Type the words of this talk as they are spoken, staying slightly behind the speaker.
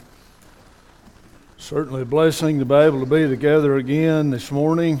Certainly a blessing to be able to be together again this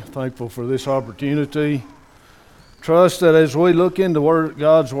morning. Thankful for this opportunity. Trust that as we look into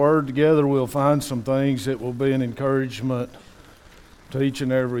God's Word together, we'll find some things that will be an encouragement to each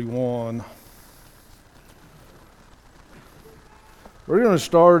and every one. We're going to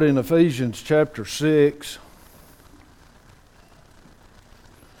start in Ephesians chapter 6.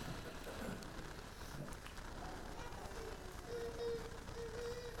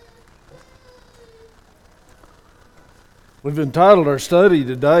 We've entitled our study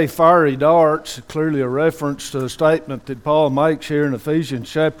today, Fiery Darts, clearly a reference to a statement that Paul makes here in Ephesians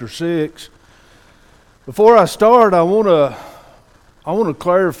chapter 6. Before I start, I want to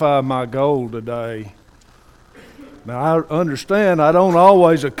clarify my goal today. Now, I understand I don't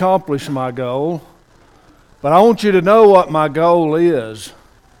always accomplish my goal, but I want you to know what my goal is.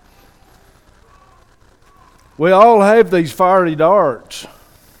 We all have these fiery darts.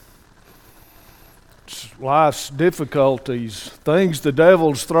 Life's difficulties, things the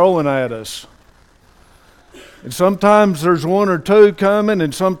devil's throwing at us. And sometimes there's one or two coming,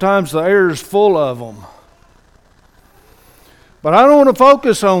 and sometimes the air's full of them. But I don't want to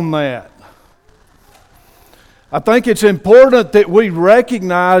focus on that. I think it's important that we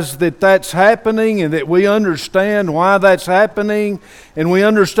recognize that that's happening and that we understand why that's happening and we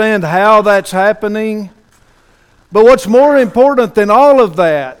understand how that's happening. But what's more important than all of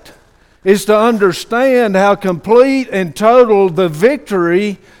that is to understand how complete and total the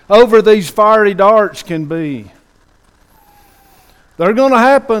victory over these fiery darts can be. They're going to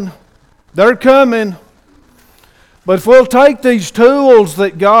happen. They're coming. But if we'll take these tools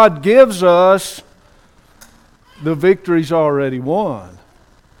that God gives us, the victory's already won.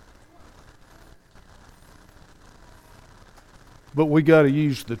 But we got to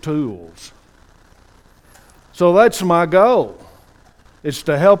use the tools. So that's my goal. It's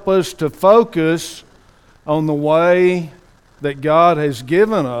to help us to focus on the way that God has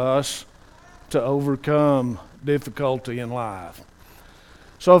given us to overcome difficulty in life.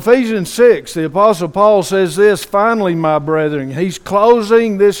 So Ephesians 6, the Apostle Paul says this, "Finally, my brethren," he's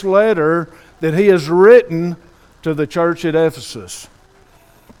closing this letter that he has written to the church at Ephesus.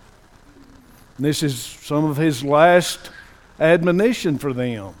 And this is some of his last admonition for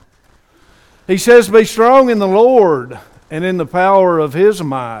them. He says, "Be strong in the Lord and in the power of His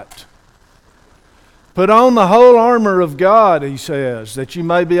might. Put on the whole armor of God," he says, "that you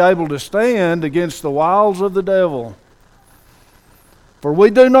may be able to stand against the wiles of the devil. For we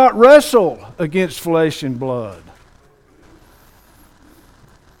do not wrestle against flesh and blood."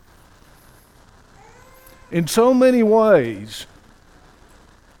 In so many ways,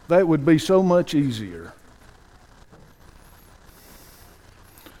 that would be so much easier.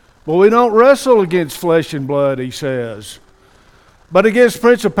 But we don't wrestle against flesh and blood, he says, but against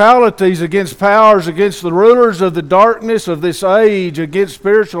principalities, against powers, against the rulers of the darkness of this age, against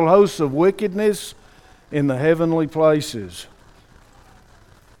spiritual hosts of wickedness in the heavenly places.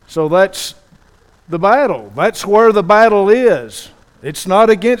 So that's the battle. That's where the battle is. It's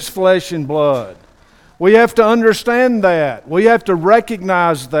not against flesh and blood. We have to understand that. We have to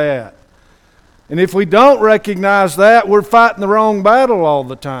recognize that. And if we don't recognize that, we're fighting the wrong battle all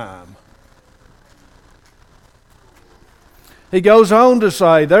the time. He goes on to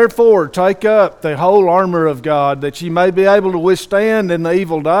say, "Therefore, take up the whole armor of God, that ye may be able to withstand in the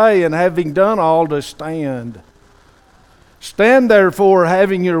evil day, and having done all, to stand. Stand therefore,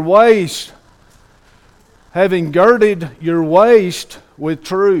 having girded your waist with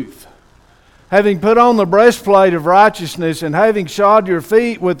truth, having put on the breastplate of righteousness, and having shod your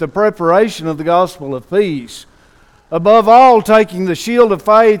feet with the preparation of the gospel of peace. Above all, taking the shield of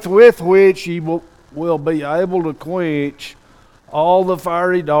faith, with which ye will be able to quench all the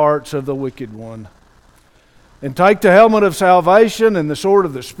fiery darts of the wicked one. And take the helmet of salvation and the sword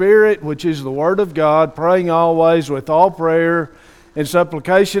of the Spirit, which is the word of God, praying always with all prayer and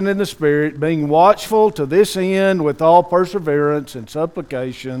supplication in the Spirit, being watchful to this end with all perseverance and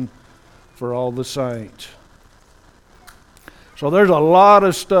supplication for all the saints." So there's a lot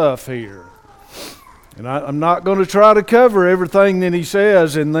of stuff here. And I'm not going to try to cover everything that he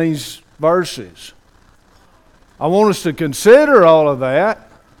says in these verses. I want us to consider all of that,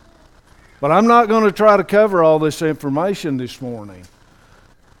 but I'm not going to try to cover all this information this morning.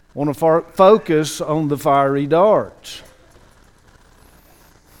 I want to focus on the fiery darts.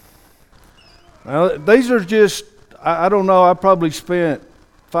 Now, these are just, I don't know, I probably spent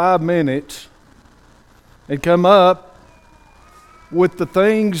 5 minutes and come up with the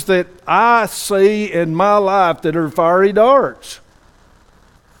things that I see in my life that are fiery darts.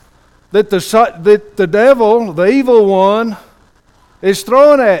 That the devil, the evil one, is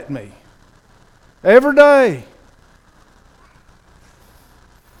throwing at me. Every day.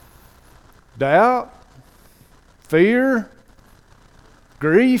 Doubt, fear,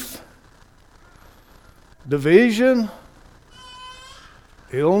 grief, division,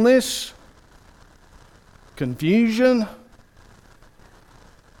 illness, confusion.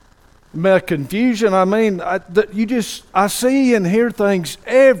 By confusion, I mean, I see and hear things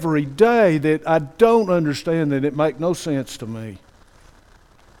every day that I don't understand, that it make no sense to me.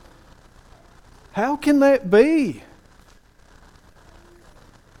 How can that be?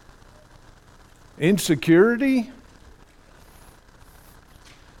 Insecurity?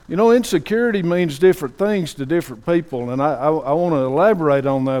 You know, insecurity means different things to different people, and I want to elaborate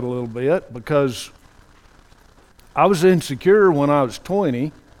on that a little bit, because I was insecure when I was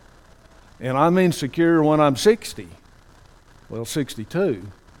 20, and I'm insecure when I'm 60. Well, 62.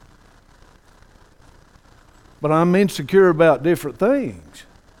 But I'm insecure about different things.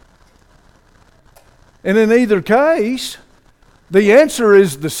 And in either case, the answer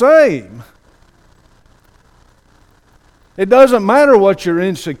is the same. It doesn't matter what you're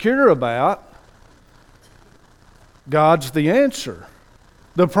insecure about. God's the answer.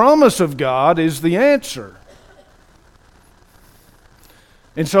 The promise of God is the answer.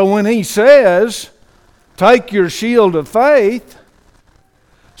 And so when He says, take your shield of faith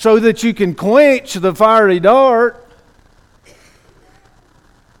so that you can quench the fiery dart,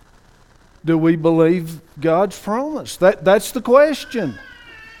 do we believe God's promise? That's the question.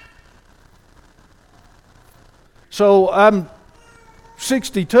 So I'm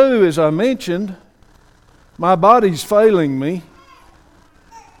 62, as I mentioned. My body's failing me.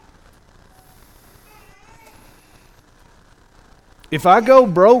 If I go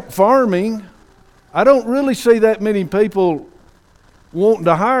broke farming, I don't really see that many people wanting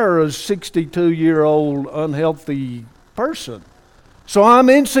to hire a 62-year-old unhealthy person. So I'm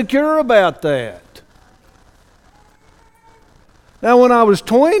insecure about that. Now, when I was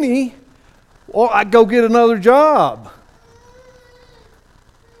 20, well, I'd go get another job.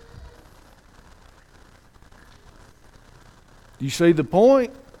 You see the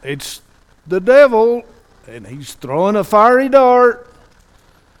point? It's the devil, and he's throwing a fiery dart.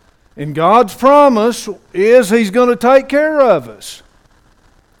 And God's promise is He's going to take care of us.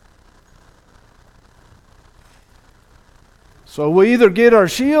 So we either get our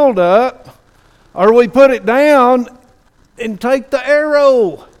shield up, or we put it down and take the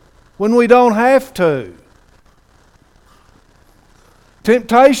arrow when we don't have to.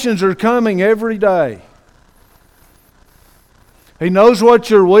 Temptations are coming every day. He knows what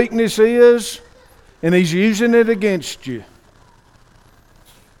your weakness is, and He's using it against you.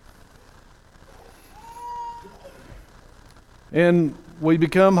 And we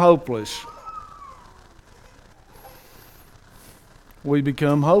become hopeless. We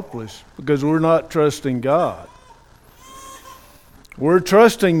become hopeless because we're not trusting God. We're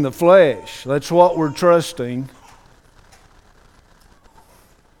trusting the flesh. That's what we're trusting.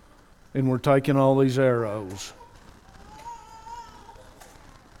 And we're taking all these arrows.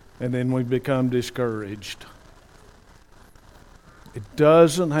 And then we become discouraged. It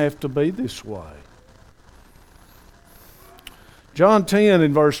doesn't have to be this way. John 10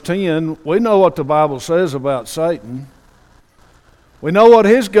 in verse 10, we know what the Bible says about Satan. We know what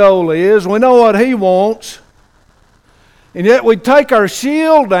his goal is. We know what he wants. And yet we take our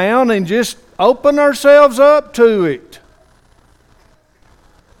shield down and just open ourselves up to it.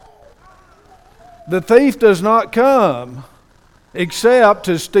 The thief does not come except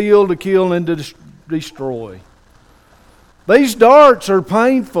to steal, to kill, and to destroy. These darts are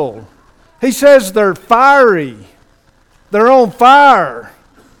painful. He says they're fiery. They're on fire.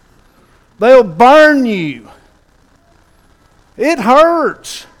 They'll burn you. It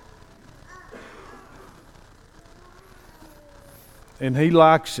hurts. And he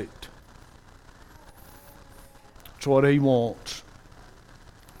likes it. It's what he wants.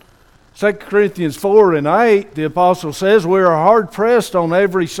 2 Corinthians 4 and 8, the apostle says, we are hard pressed on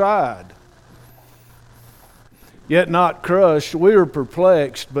every side, yet not crushed. We are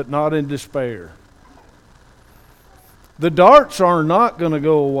perplexed, but not in despair. The darts are not going to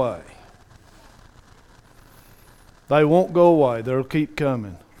go away. They won't go away. They'll keep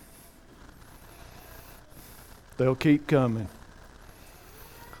coming. They'll keep coming.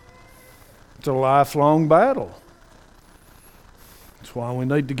 It's a lifelong battle. That's why we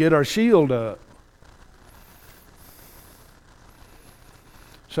need to get our shield up.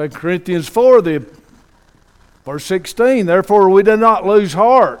 2 Corinthians 4, verse 16, therefore we do not lose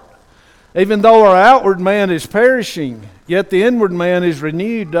heart. Even though our outward man is perishing, yet the inward man is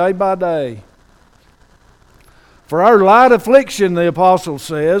renewed day by day. For our light affliction, the apostle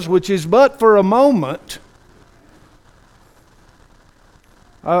says, which is but for a moment.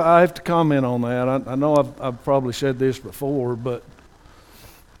 I have to comment on that. I know I've probably said this before, but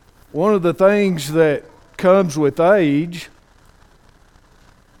one of the things that comes with age,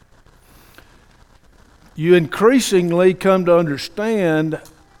 you increasingly come to understand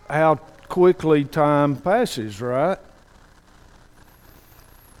how quickly time passes, right?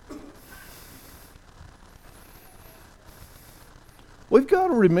 We've got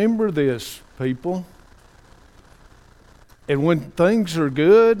to remember this, people. And when things are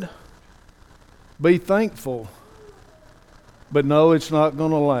good, be thankful. But no, it's not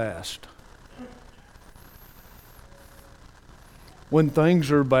going to last. When things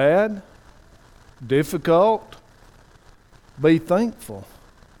are bad, difficult, be thankful.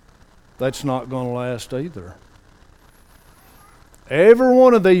 That's not going to last either. Every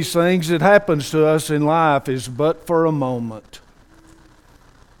one of these things that happens to us in life is but for a moment.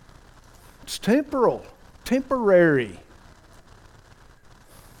 It's temporal, temporary.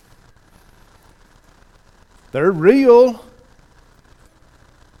 They're real.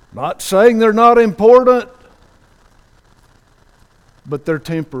 Not saying they're not important, but they're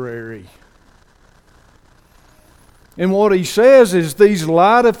temporary. And what he says is these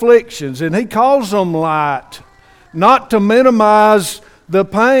light afflictions, and he calls them light, not to minimize the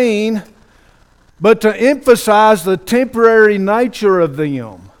pain, but to emphasize the temporary nature of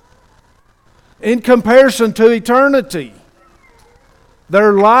them in comparison to eternity.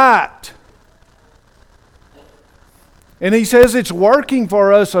 They're light. And he says it's working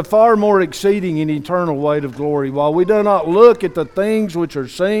for us a far more exceeding and eternal weight of glory, while we do not look at the things which are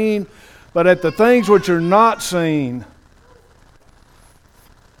seen, but at the things which are not seen.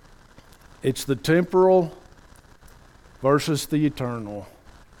 It's the temporal versus the eternal.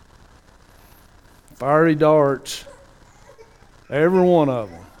 Fiery darts, every one of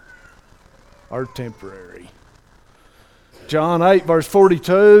them, are temporary. John 8, verse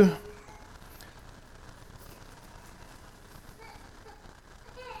 42.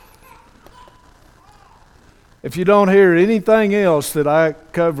 If you don't hear anything else that I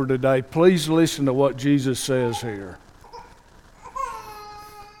cover today, please listen to what Jesus says here.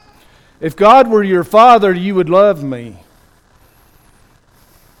 If God were your Father, you would love me.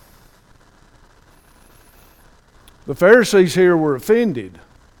 The Pharisees here were offended.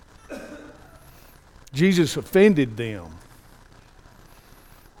 Jesus offended them.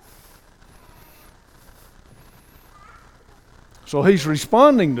 So he's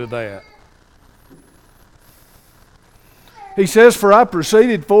responding to that. He says, "For I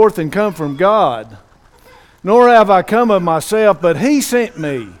proceeded forth and come from God, nor have I come of myself, but he sent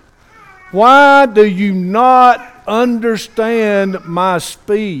me. Why do you not understand my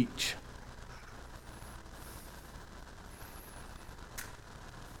speech?"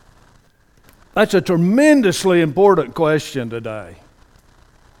 That's a tremendously important question today.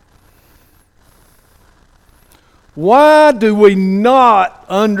 Why do we not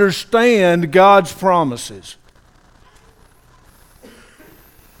understand God's promises?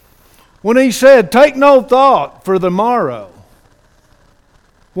 When he said, "Take no thought for the morrow,"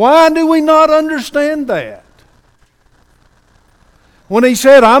 why do we not understand that? When he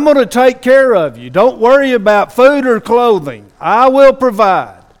said, "I'm going to take care of you. Don't worry about food or clothing. I will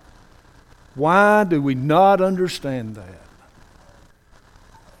provide." Why do we not understand that?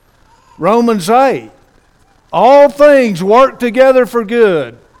 Romans 8, all things work together for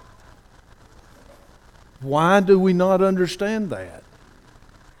good. Why do we not understand that?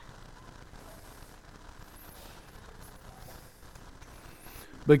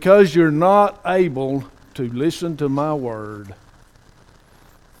 Because you're not able to listen to my word.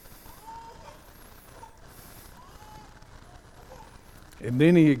 And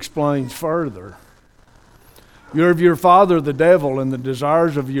then he explains further. You're of your father the devil, and the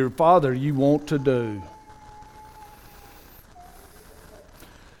desires of your father you want to do.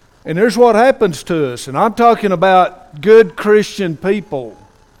 And here's what happens to us, and I'm talking about good Christian people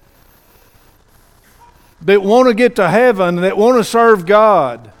that want to get to heaven, that want to serve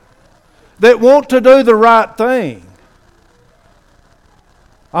God, that want to do the right thing.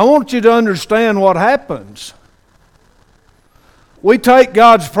 I want you to understand what happens. We take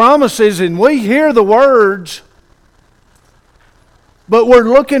God's promises and we hear the words, but we're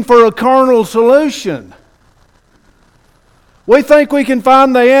looking for a carnal solution. We think we can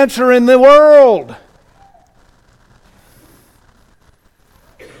find the answer in the world.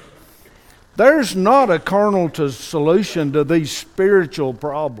 There's not a carnal solution to these spiritual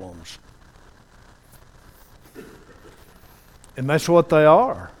problems. And that's what they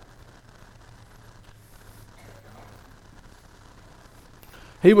are.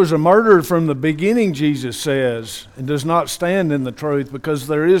 He was a murderer from the beginning, Jesus says, and does not stand in the truth because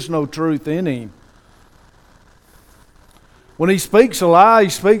there is no truth in him. When he speaks a lie, he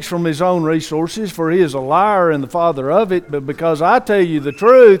speaks from his own resources, for he is a liar and the father of it. But because I tell you the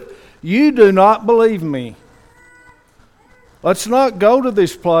truth, you do not believe me. Let's not go to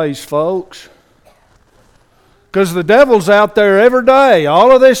this place, folks. Because the devil's out there every day.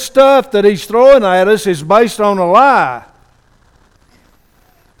 All of this stuff that he's throwing at us is based on a lie.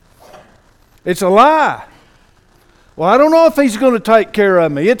 It's a lie. Well, I don't know if he's going to take care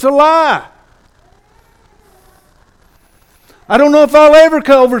of me. It's a lie. I don't know if I'll ever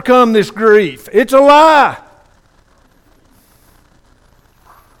overcome this grief. It's a lie.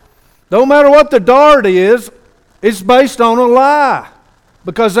 No matter what the dart is, it's based on a lie.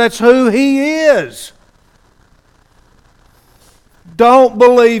 Because that's who he is. Don't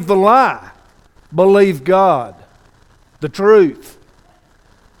believe the lie. Believe God. The truth.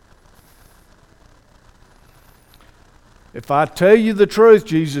 If I tell you the truth,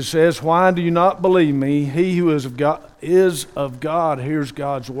 Jesus says, why do you not believe me? He who is of God hears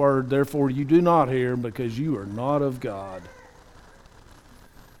God's word. Therefore you do not hear because you are not of God.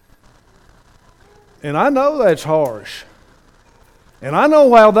 And I know that's harsh. And I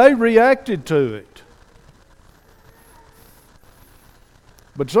know how they reacted to it.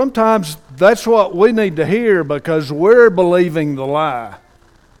 But sometimes that's what we need to hear because we're believing the lie.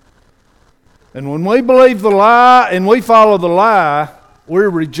 And when we believe the lie and we follow the lie, we're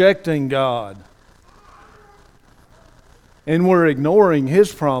rejecting God. And we're ignoring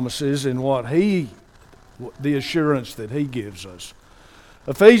His promises and the assurance that He gives us.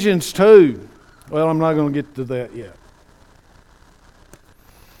 Ephesians 2. Well, I'm not going to get to that yet.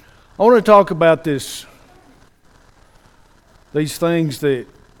 I want to talk about these things that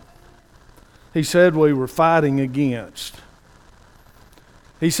he said we were fighting against.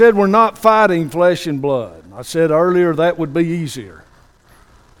 He said we're not fighting flesh and blood. I said earlier that would be easier.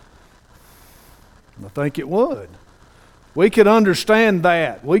 I think it would. We could understand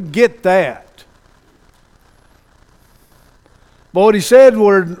that. We get that. But what he said,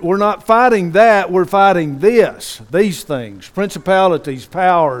 we're not fighting that, we're fighting these things. Principalities,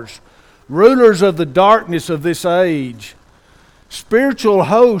 powers, rulers of the darkness of this age, spiritual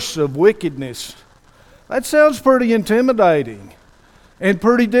hosts of wickedness. That sounds pretty intimidating. And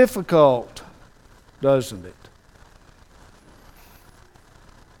pretty difficult, doesn't it?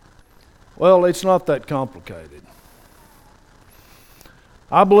 Well, it's not that complicated.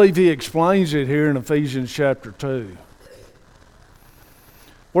 I believe he explains it here in Ephesians chapter 2.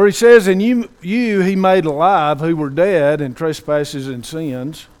 Where he says, "And you he made alive who were dead in trespasses and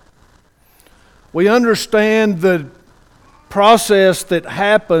sins." We understand the process that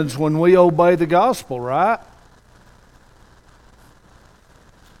happens when we obey the gospel, right?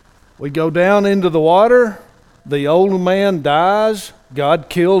 We go down into the water, the old man dies, God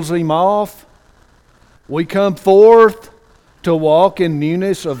kills him off. We come forth to walk in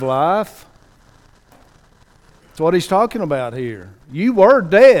newness of life. That's what he's talking about here. You were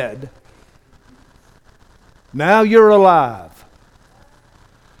dead. Now you're alive.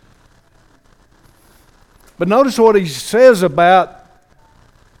 But notice what he says about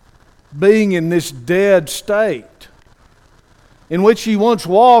being in this dead state, in which he once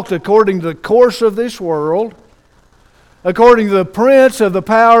walked according to the course of this world, according to the prince of the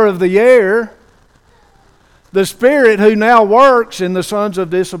power of the air, the spirit who now works in the sons of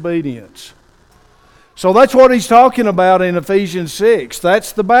disobedience. So that's what he's talking about in Ephesians 6.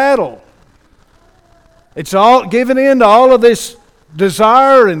 That's the battle. It's all giving in to all of this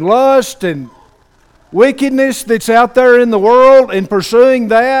desire and lust and wickedness that's out there in the world and pursuing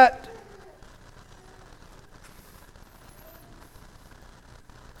that.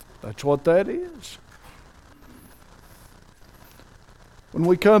 That's what that is. When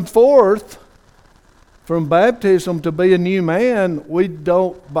we come forth from baptism to be a new man, we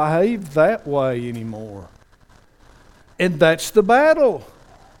don't behave that way anymore. And that's the battle.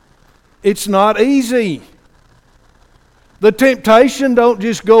 It's not easy. The temptation don't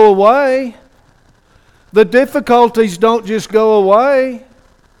just go away. The difficulties don't just go away.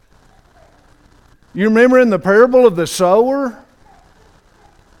 You remember in the parable of the sower,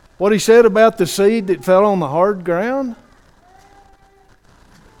 what he said about the seed that fell on the hard ground?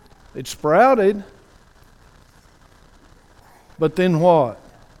 It sprouted. But then what?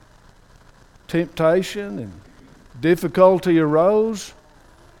 Temptation and difficulty arose,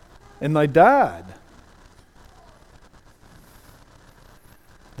 and they died.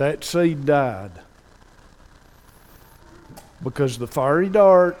 That seed died because the fiery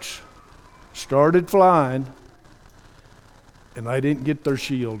darts started flying, and they didn't get their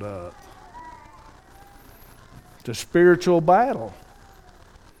shield up. It's a spiritual battle.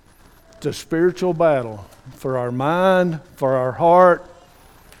 It's a spiritual battle for our mind, for our heart,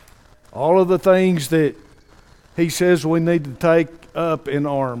 all of the things that he says we need to take up in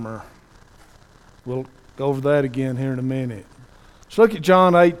armor. We'll go over that again here in a minute. Let's look at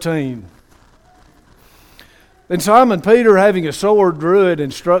John 18. Then Simon Peter, having a sword, drew it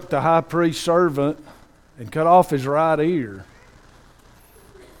and struck the high priest's servant and cut off his right ear.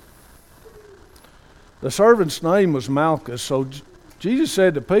 The servant's name was Malchus. So Jesus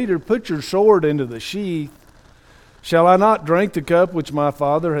said to Peter, "Put your sword into the sheath. Shall I not drink the cup which my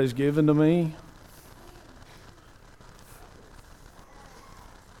Father has given to me?"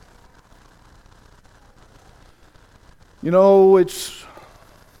 You know, it's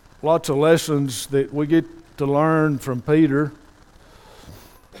lots of lessons that we get to learn from Peter.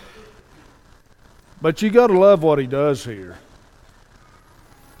 But you got to love what he does here.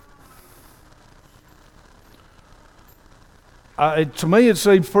 To me, it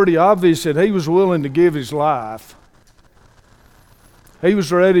seems pretty obvious that he was willing to give his life. He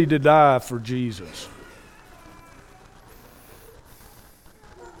was ready to die for Jesus.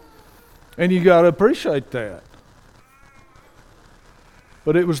 And you got to appreciate that.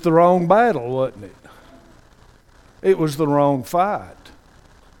 But it was the wrong battle, wasn't it? It was the wrong fight.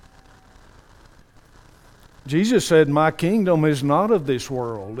 Jesus said, "My kingdom is not of this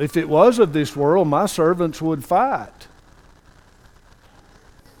world. If it was of this world, my servants would fight."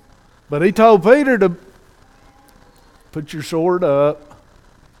 But he told Peter to put your sword up.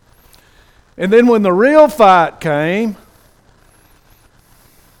 And then when the real fight came,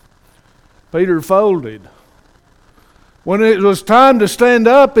 Peter folded. When it was time to stand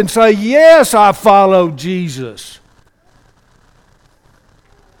up and say, "Yes, I follow Jesus,"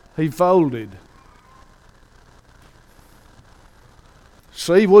 he folded.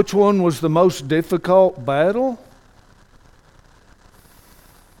 See which one was the most difficult battle?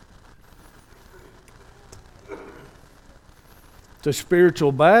 It's a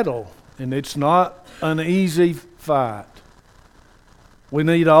spiritual battle, and it's not an easy fight. We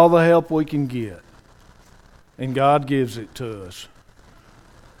need all the help we can get, and God gives it to us.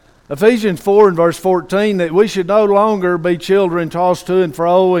 Ephesians 4 and verse 14, that we should no longer be children tossed to and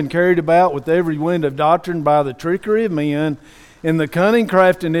fro and carried about with every wind of doctrine by the trickery of men in the cunning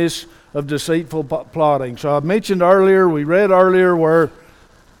craftiness of deceitful plotting. So I mentioned earlier, we read earlier where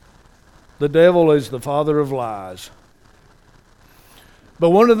the devil is the father of lies. But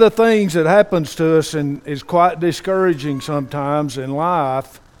one of the things that happens to us and is quite discouraging sometimes in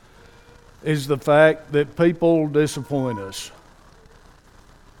life is the fact that people disappoint us.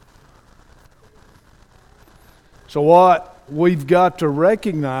 So what we've got to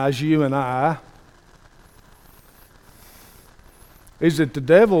recognize, you and I, is that the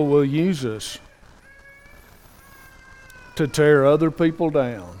devil will use us to tear other people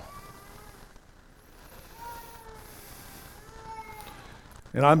down.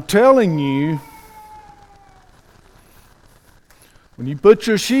 And I'm telling you, when you put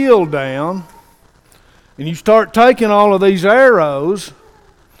your shield down and you start taking all of these arrows,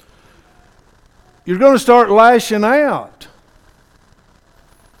 you're going to start lashing out.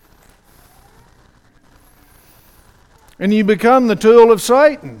 And you become the tool of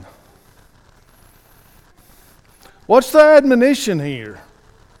Satan. What's the admonition here?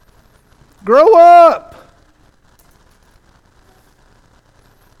 Grow up.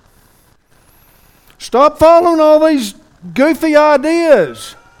 Stop following all these goofy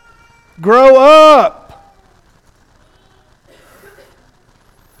ideas. Grow up.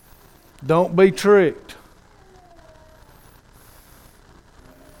 Don't be tricked.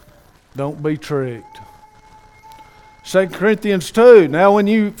 Don't be tricked. 2 Corinthians 2, now when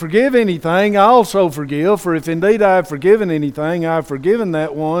you forgive anything, I also forgive. For if indeed I have forgiven anything, I have forgiven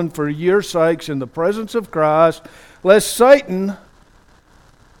that one for your sakes in the presence of Christ, lest Satan,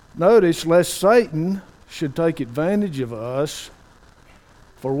 notice, lest Satan should take advantage of us,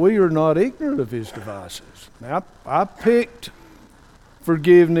 for we are not ignorant of his devices. Now, I picked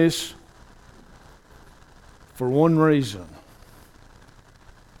forgiveness for one reason.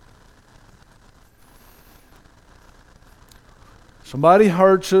 Somebody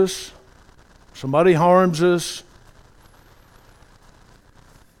hurts us, somebody harms us.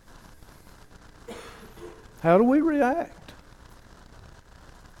 How do we react?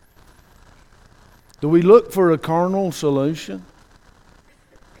 Do we look for a carnal solution?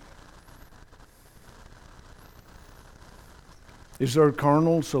 Is there a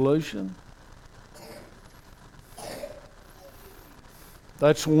carnal solution?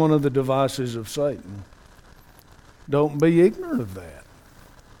 That's one of the devices of Satan. Don't be ignorant of that.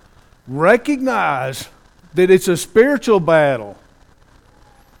 Recognize that it's a spiritual battle.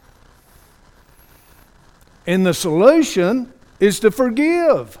 And the solution is to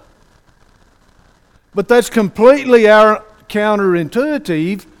forgive. But that's completely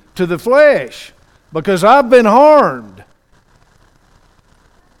counterintuitive to the flesh, because I've been harmed.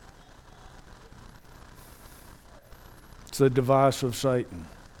 It's a device of Satan.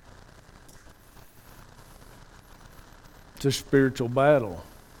 It's a spiritual battle.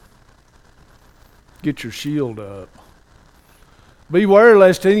 Get your shield up. Beware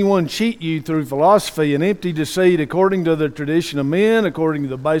lest anyone cheat you through philosophy and empty deceit, according to the tradition of men, according to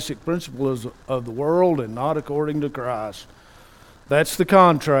the basic principles of the world, and not according to Christ. That's the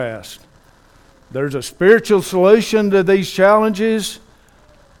contrast. There's a spiritual solution to these challenges,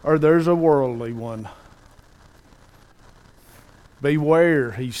 or there's a worldly one.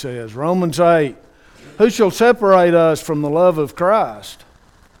 Beware, he says. Romans 8. Who shall separate us from the love of Christ?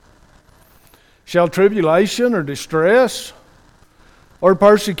 Shall tribulation or distress, or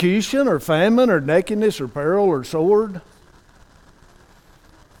persecution, or famine, or nakedness, or peril, or sword?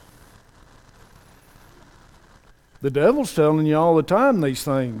 The devil's telling you all the time these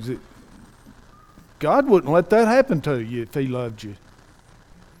things. God wouldn't let that happen to you if he loved you.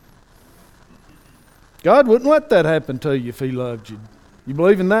 God wouldn't let that happen to you if he loved you. You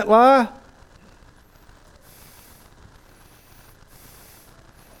believe in that lie?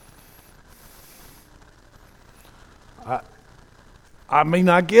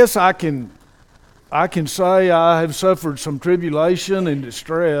 I guess I can say I have suffered some tribulation and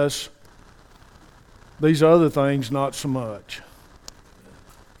distress. These other things, not so much.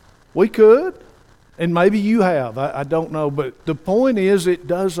 We could, and maybe you have. I don't know, but the point is, it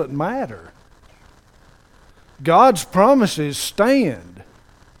doesn't matter. God's promises stand.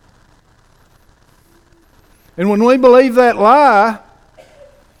 And when we believe that lie,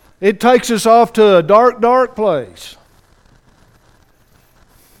 it takes us off to a dark, dark place.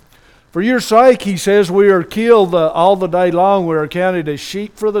 For your sake, he says, we are killed all the day long. We are counted as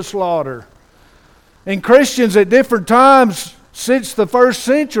sheep for the slaughter. And Christians at different times since the first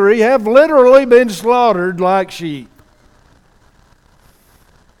century have literally been slaughtered like sheep.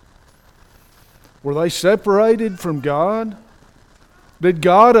 Were they separated from God? Did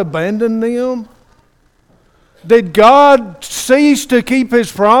God abandon them? Did God cease to keep his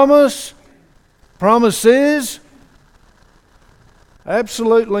promises?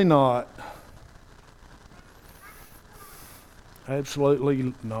 Absolutely not.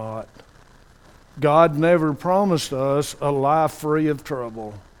 Absolutely not. God never promised us a life free of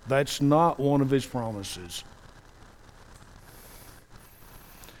trouble. That's not one of his promises.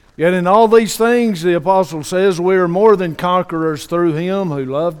 Yet in all these things, the apostle says, we are more than conquerors through him who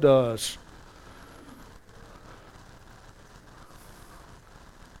loved us.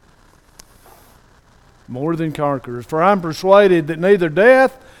 More than conquerors. For I'm persuaded that neither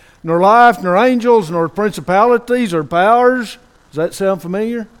death, nor life, nor angels, nor principalities, or powers. Does that sound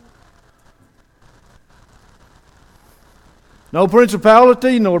familiar? No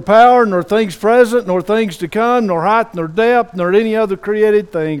principality, nor power, nor things present, nor things to come, nor height, nor depth, nor any other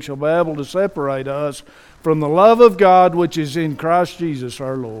created thing shall be able to separate us from the love of God which is in Christ Jesus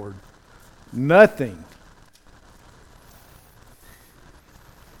our Lord. Nothing.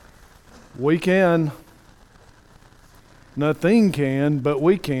 We can. Nothing can, but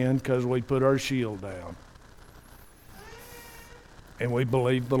we can, because we put our shield down. And we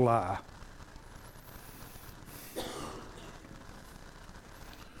believe the lie.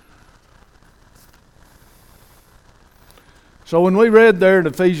 So when we read there in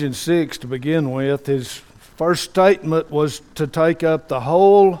Ephesians 6 to begin with, his first statement was to take up the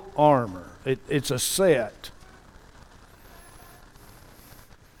whole armor. It's a set.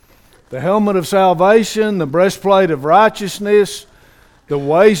 The helmet of salvation, the breastplate of righteousness, the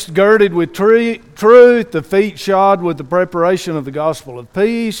waist girded with truth, the feet shod with the preparation of the gospel of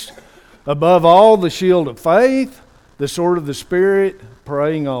peace, above all the shield of faith, the sword of the Spirit,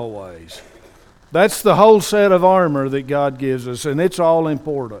 praying always. That's the whole set of armor that God gives us, and it's all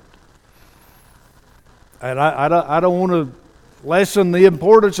important. And I don't want to lessen the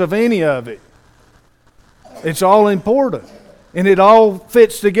importance of any of it. It's all important. And it all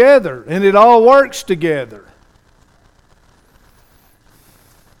fits together. And it all works together.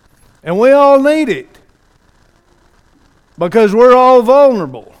 And we all need it. Because we're all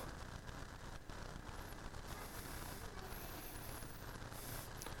vulnerable.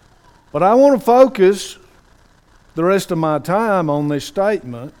 But I want to focus the rest of my time on this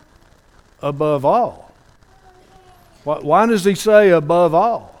statement, above all. Why does he say above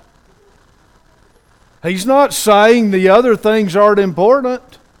all? He's not saying the other things aren't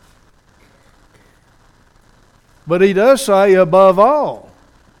important. But he does say, above all,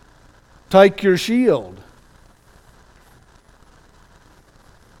 take your shield.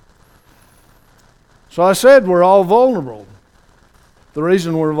 So I said we're all vulnerable. The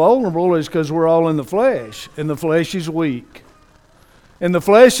reason we're vulnerable is because we're all in the flesh, and the flesh is weak. And the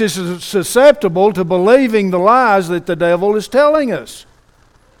flesh is susceptible to believing the lies that the devil is telling us.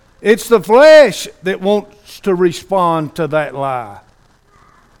 It's the flesh that wants to respond to that lie.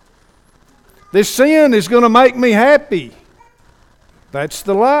 This sin is going to make me happy. That's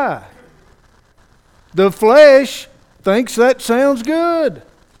the lie. The flesh thinks that sounds good.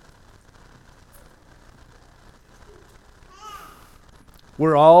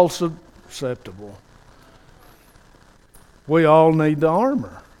 We're all susceptible. We all need the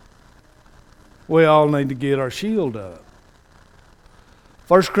armor. We all need to get our shield up.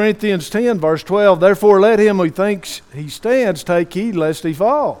 1 Corinthians 10, verse 12, therefore let him who thinks he stands take heed lest he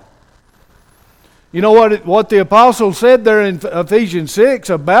fall. You know what the apostle said there in Ephesians 6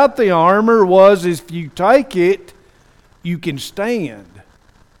 about the armor was, if you take it, you can stand.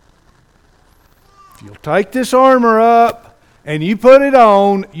 If you'll take this armor up and you put it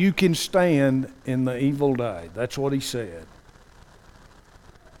on, you can stand in the evil day. That's what he said.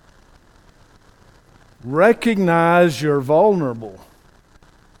 Recognize you're vulnerable.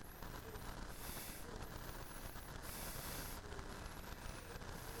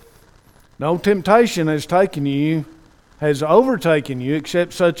 No temptation has overtaken you,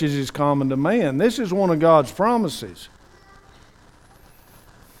 except such as is common to man. This is one of God's promises.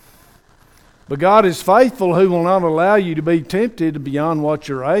 But God is faithful, who will not allow you to be tempted beyond what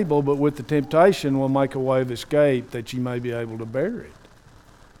you're able, but with the temptation will make a way of escape that you may be able to bear it.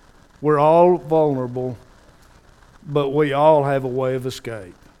 We're all vulnerable, but we all have a way of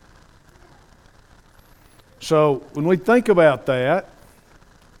escape. So when we think about that,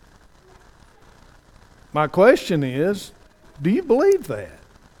 my question is, do you believe that?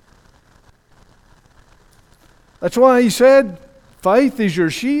 That's why he said, faith is your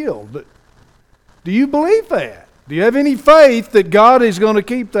shield. Do you believe that? Do you have any faith that God is going to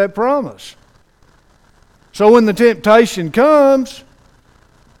keep that promise? So when the temptation comes,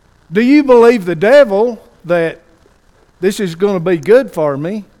 do you believe the devil that this is going to be good for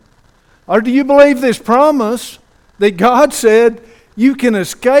me? Or do you believe this promise that God said, you can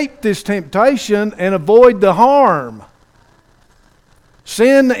escape this temptation and avoid the harm?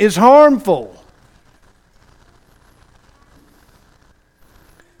 Sin is harmful.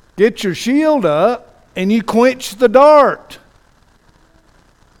 Get your shield up and you quench the dart.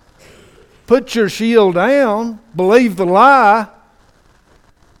 Put your shield down, believe the lie,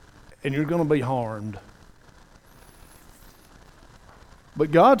 and you're going to be harmed.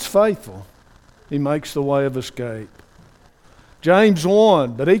 But God's faithful. He makes the way of escape. James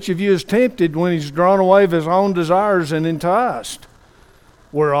 1, but each of you is tempted when he's drawn away of his own desires and enticed.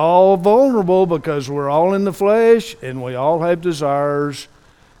 We're all vulnerable because we're all in the flesh and we all have desires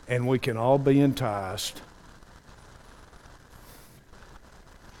and we can all be enticed.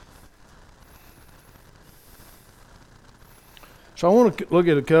 So I want to look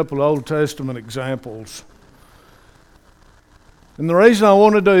at a couple of Old Testament examples. And the reason I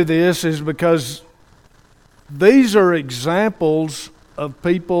want to do this is because these are examples of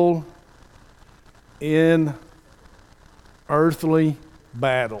people in earthly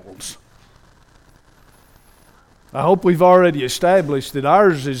battles. I hope we've already established that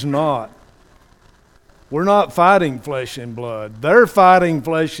ours is not. We're not fighting flesh and blood. They're fighting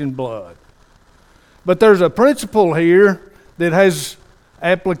flesh and blood. But there's a principle here that has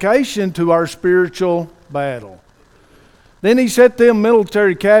application to our spiritual battle. Then he set them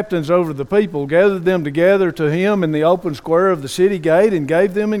military captains over the people, gathered them together to him in the open square of the city gate, and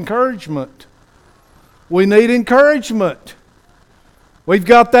gave them encouragement. We need encouragement. We've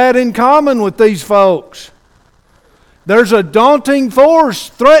got that in common with these folks. There's a daunting force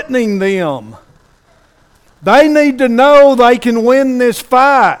threatening them. They need to know they can win this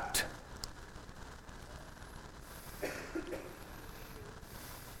fight.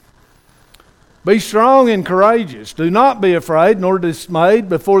 Be strong and courageous. Do not be afraid nor dismayed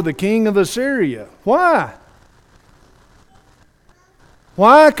before the king of Assyria. Why?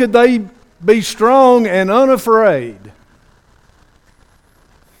 Why could they be strong and unafraid?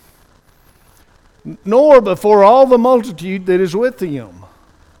 Nor before all the multitude that is with him.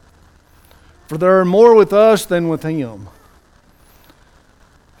 For there are more with us than with him.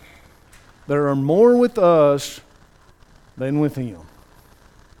 There are more with us than with him.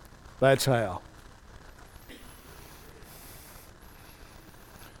 That's how.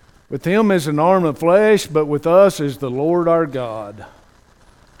 With him as an arm of flesh, but with us as the Lord our God,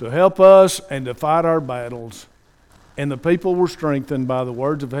 to help us and to fight our battles. And the people were strengthened by the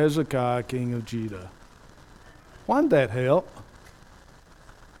words of Hezekiah, king of Judah. Why did that help?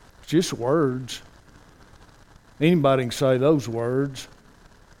 It's just words. Anybody can say those words.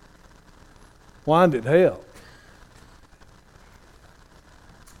 Why did it help?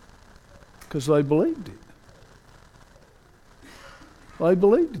 Because they believed it. They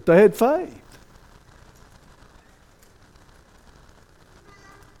believed it. They had faith.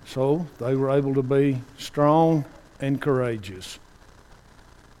 So they were able to be strong and courageous.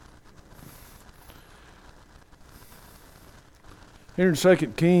 Here in 2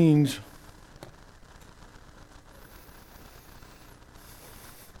 Kings,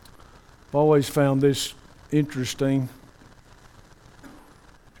 I've always found this interesting.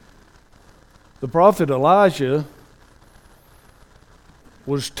 The prophet Elijah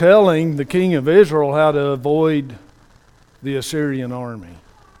was telling the king of Israel how to avoid the Assyrian army.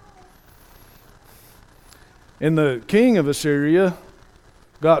 And the king of Assyria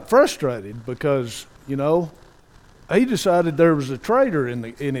got frustrated because, he decided there was a traitor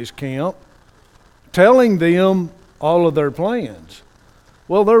in his camp telling them all of their plans.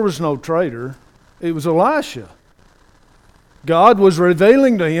 Well, there was no traitor. It was Elisha. God was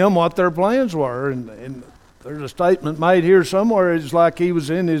revealing to him what their plans were. And there's a statement made here somewhere. It's like he was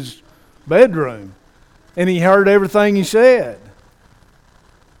in his bedroom and he heard everything he said.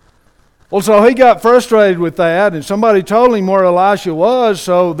 Well, so he got frustrated with that, and somebody told him where Elisha was,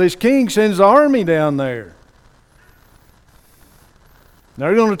 so this king sends the army down there.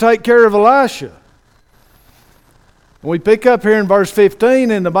 They're going to take care of Elisha. We pick up here in verse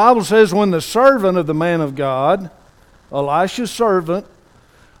 15, and the Bible says, when the servant of the man of God, Elisha's servant,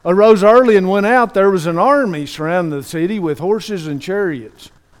 arose early and went out, there was an army surrounding the city with horses and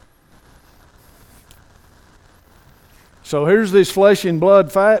chariots. So here's this flesh and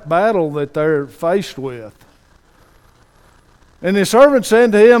blood battle that they're faced with. And the servant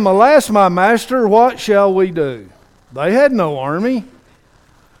said to him, alas, my master, what shall we do? They had no army.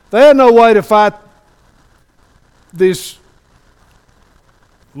 They had no way to fight this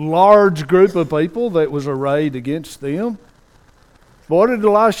large group of people that was arrayed against them. But what did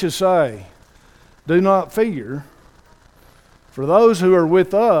Elisha say? Do not fear, for those who are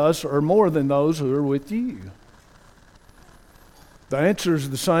with us are more than those who are with you. The answer is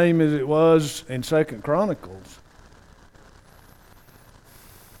the same as it was in 2 Chronicles.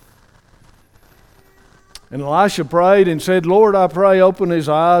 And Elisha prayed and said, Lord, I pray, open his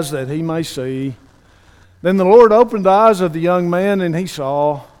eyes that he may see. Then the Lord opened the eyes of the young man, and he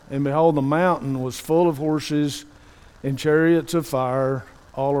saw, and behold, the mountain was full of horses and chariots of fire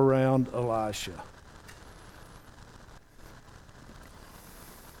all around Elisha.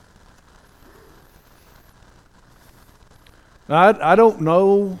 Now, I don't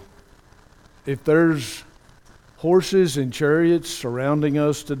know if there's horses and chariots surrounding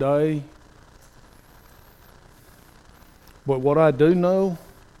us today. But what I do know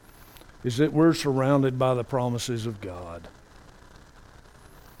is that we're surrounded by the promises of God.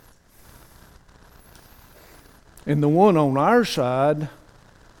 And the one on our side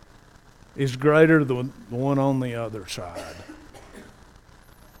is greater than the one on the other side.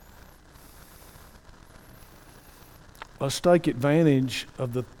 Let's take advantage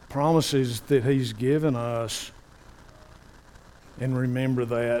of the promises that He's given us and remember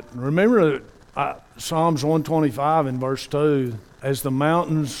that. Remember Psalms 125 in verse 2, as the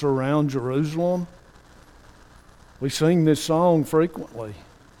mountains surround Jerusalem. We sing this song frequently.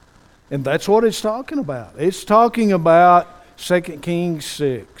 And that's what it's talking about. It's talking about 2 Kings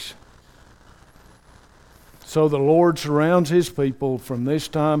 6. So the Lord surrounds His people from this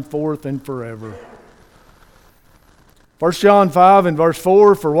time forth and forever. 1 John 5 and verse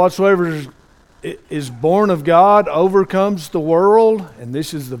 4, for whatsoever is born of God overcomes the world, and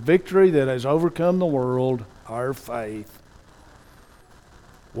this is the victory that has overcome the world, our faith.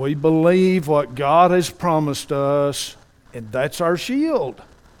 We believe what God has promised us, and that's our shield.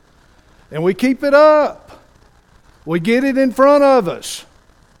 And we keep it up. We get it in front of us.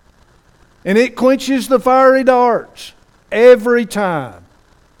 And it quenches the fiery darts every time.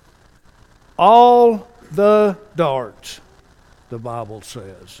 All the darts, the Bible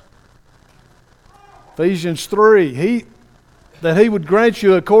says. Ephesians 3, that He would grant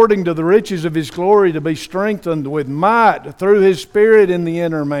you according to the riches of His glory to be strengthened with might through His Spirit in the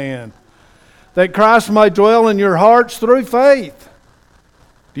inner man, that Christ may dwell in your hearts through faith.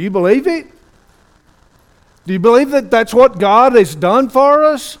 Do you believe it? Do you believe that that's what God has done for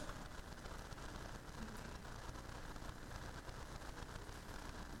us?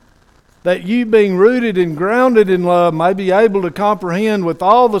 that you being rooted and grounded in love may be able to comprehend with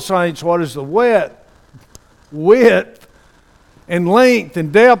all the saints what is the width and length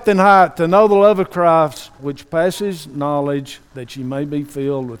and depth and height, to know the love of Christ which passes knowledge, that ye may be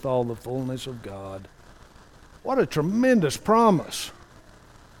filled with all the fullness of God. What a tremendous promise.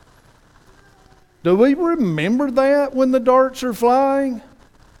 Do we remember that when the darts are flying?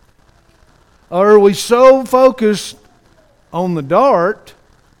 Or are we so focused on the dart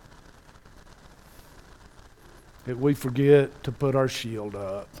that we forget to put our shield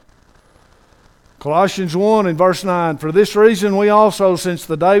up? Colossians 1 and verse 9, for this reason we also, since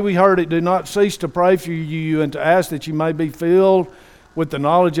the day we heard it, do not cease to pray for you and to ask that you may be filled with the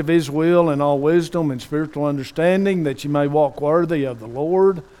knowledge of His will and all wisdom and spiritual understanding, that you may walk worthy of the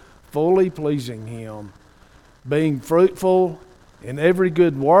Lord, fully pleasing Him, being fruitful in every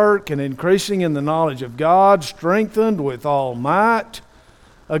good work and increasing in the knowledge of God, strengthened with all might,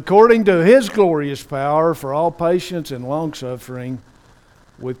 according to His glorious power, for all patience and long-suffering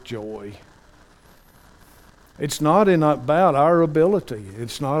with joy. It's not about our ability.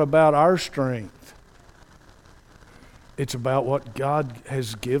 It's not about our strength. It's about what God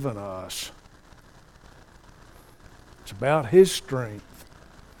has given us. It's about His strength.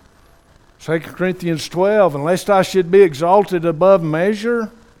 2 Corinthians 12, and lest I should be exalted above measure,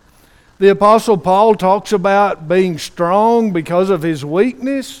 the Apostle Paul talks about being strong because of his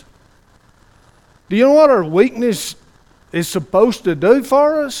weakness. Do you know what our weakness is supposed to do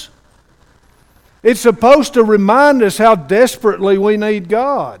for us? It's supposed to remind us how desperately we need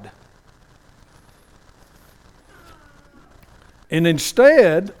God. And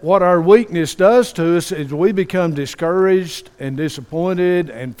instead, what our weakness does to us is we become discouraged and disappointed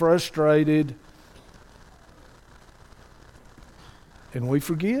and frustrated. And we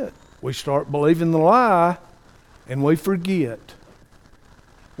forget. We start believing the lie and we forget.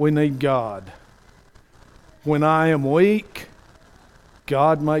 We need God. When I am weak,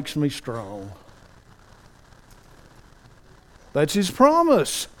 God makes me strong. That's His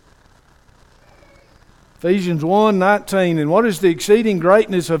promise. Ephesians 1:19, and what is the exceeding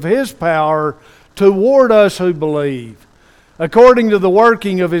greatness of His power toward us who believe, according to the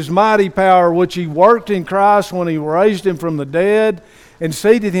working of His mighty power, which He worked in Christ when He raised Him from the dead and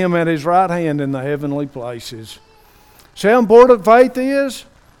seated Him at His right hand in the heavenly places. See how important faith is?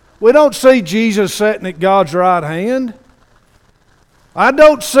 We don't see Jesus sitting at God's right hand. I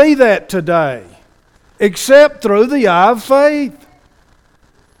don't see that today, except through the eye of faith.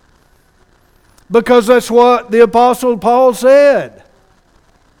 Because that's what the Apostle Paul said.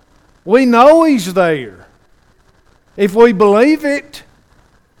 We know He's there. If we believe it,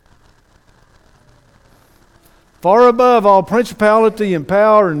 far above all principality and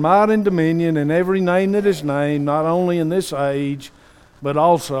power and might and dominion and every name that is named, not only in this age, but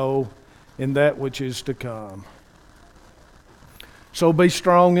also in that which is to come. So be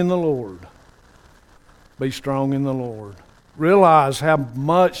strong in the Lord. Be strong in the Lord. Realize how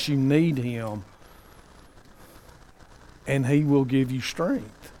much you need Him, and He will give you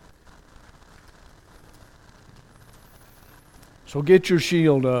strength. So get your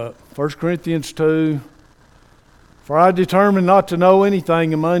shield up. 1 Corinthians 2. For I determined not to know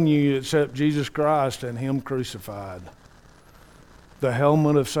anything among you except Jesus Christ and Him crucified. The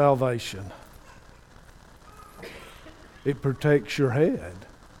helmet of salvation. It protects your head.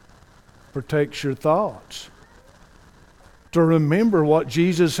 Protects your thoughts. To remember what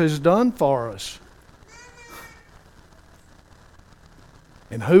Jesus has done for us.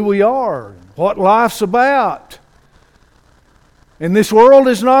 And who we are, what life's about. And this world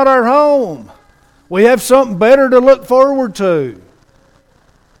is not our home. We have something better to look forward to.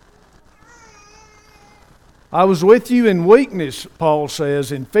 I was with you in weakness, Paul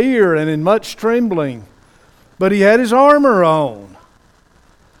says, in fear and in much trembling. But he had his armor on.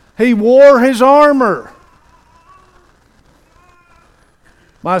 He wore his armor.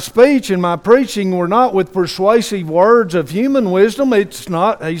 My speech and my preaching were not with persuasive words of human wisdom. He's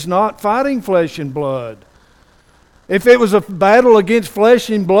not fighting flesh and blood. If it was a battle against flesh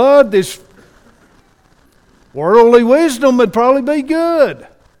and blood, this worldly wisdom would probably be good.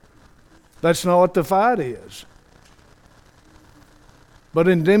 That's not what the fight is. But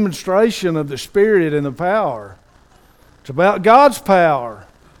in demonstration of the Spirit and the power, it's about God's power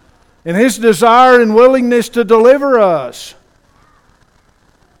and His desire and willingness to deliver us.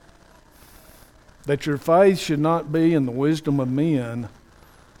 That your faith should not be in the wisdom of men,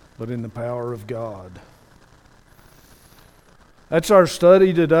 but in the power of God. That's our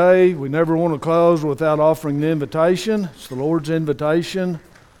study today. We never want to close without offering the invitation. It's the Lord's invitation.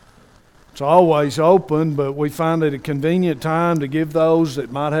 It's always open, but we find it a convenient time to give those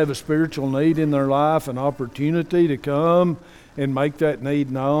that might have a spiritual need in their life an opportunity to come and make that need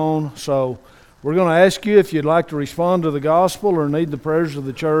known. So we're going to ask you, if you'd like to respond to the gospel or need the prayers of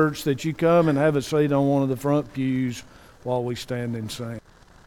the church, that you come and have a seat on one of the front pews while we stand and sing.